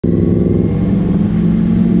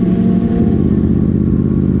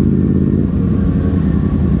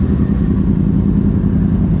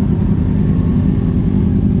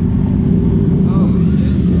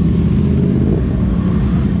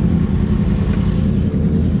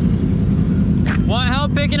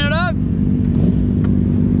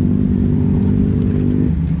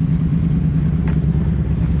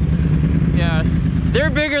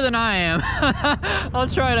bigger than I am. I'll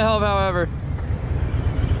try to help, however.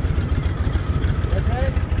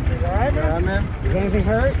 Okay? You alright, man? Yeah, man. Does anything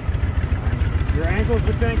hurt? Your ankle's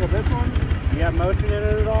which ankle? This one? Do you have motion in it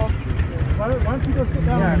at all? Why don't you go sit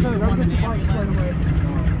down on the phone? I'll get your bike squared away.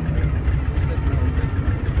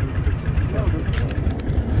 You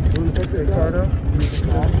want to take this card out?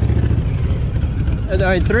 All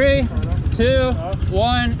right, 3, 2,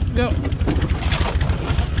 1, go.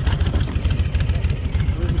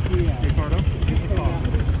 Where's the key at? Ricardo? Let's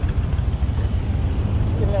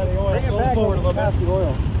get it out of the oil. Bring it back forward a little past the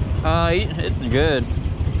oil. It's good.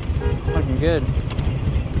 Fucking good.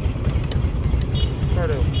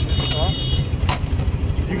 Ricardo,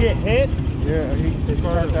 did you get hit? Yeah, he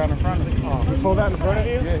turned down in front of me. He pulled out in front of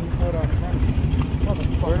you? Yeah, he pulled out in front of me.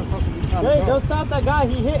 Where the fuck is he trying to Hey, go? don't stop that guy.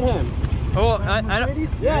 He hit him. Oh, I don't.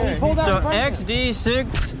 Yeah, he pulled out So in front of him.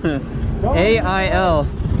 XD6 AIL.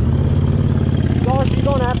 You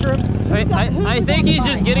going after him? I think he's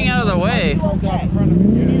just getting out of the way. Okay. You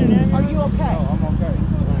need an ambulance? Are you okay? No, I'm okay.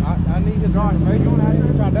 I need his information.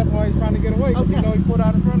 That's why he's trying to get away, because he know he pulled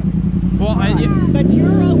out in front of me. Well, But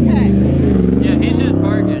you're okay. yeah, he's just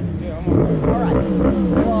barking. Yeah, I'm okay. All right.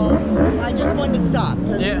 Well, I just wanted to stop.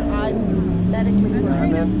 Yeah. I'm medically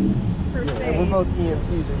trained. First We're aid. both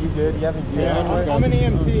EMTs. Are you good? You haven't been Yeah, I'm an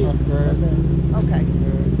EMT. Okay.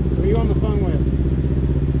 Who are you on the phone with?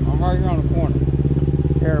 I'm right here on the corner.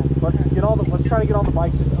 Here, let's try to get all the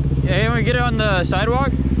bikes just up the street. Yeah, you want to get it on the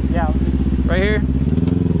sidewalk? Yeah, Right here?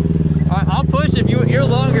 I'll push if you're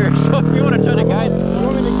longer, so if you want to try to guide. You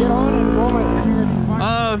want me to get on and roll my finger?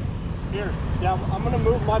 here. Yeah, I'm gonna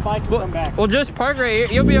move my bike and come back. Well, just park right here.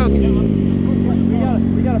 You'll be okay.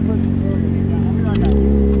 We gotta put this over. I'll be right back.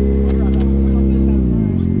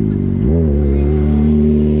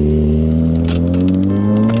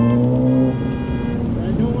 I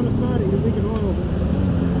don't want to start it. You're thinking oil.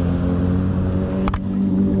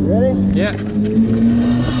 You ready? Yeah.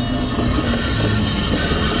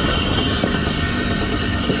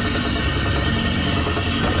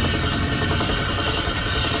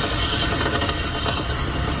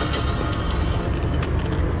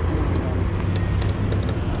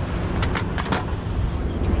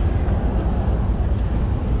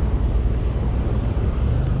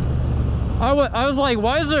 I was like,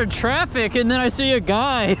 why is there traffic? And then I see a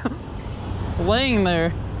guy laying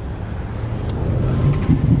there.